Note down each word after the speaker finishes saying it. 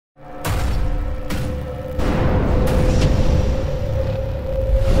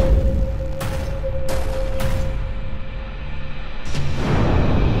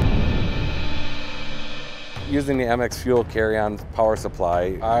using the MX Fuel carry-on power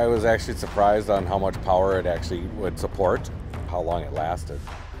supply, I was actually surprised on how much power it actually would support, how long it lasted.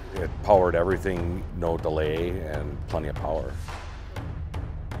 It powered everything, no delay, and plenty of power.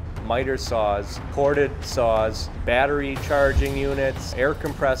 Miter saws, corded saws, battery charging units, air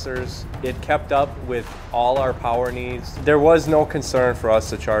compressors. It kept up with all our power needs. There was no concern for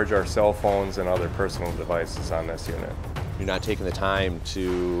us to charge our cell phones and other personal devices on this unit. You're not taking the time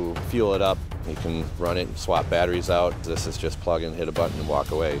to fuel it up. You can run it and swap batteries out. This is just plug in, hit a button, and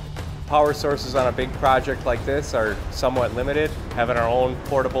walk away. Power sources on a big project like this are somewhat limited. Having our own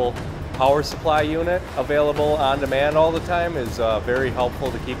portable power supply unit available on demand all the time is very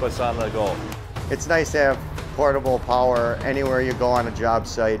helpful to keep us on the go. It's nice to have portable power anywhere you go on a job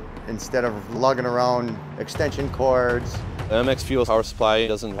site instead of lugging around extension cords. The MX Fuel power supply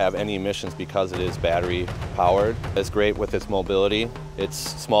doesn't have any emissions because it is battery powered. It's great with its mobility. It's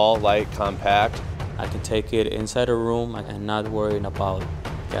small, light, compact. I can take it inside a room and not worrying about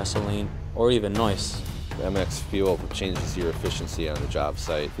gasoline or even noise. The MX Fuel changes your efficiency on the job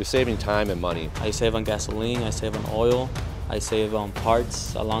site. You're saving time and money. I save on gasoline, I save on oil, I save on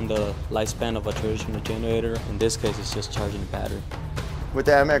parts along the lifespan of a traditional generator. In this case, it's just charging the battery. With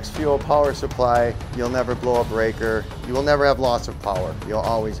the MX Fuel power supply, you'll never blow a breaker. You will never have loss of power. You'll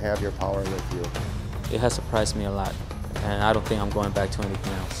always have your power with you. It has surprised me a lot, and I don't think I'm going back to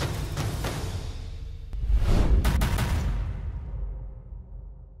anything else.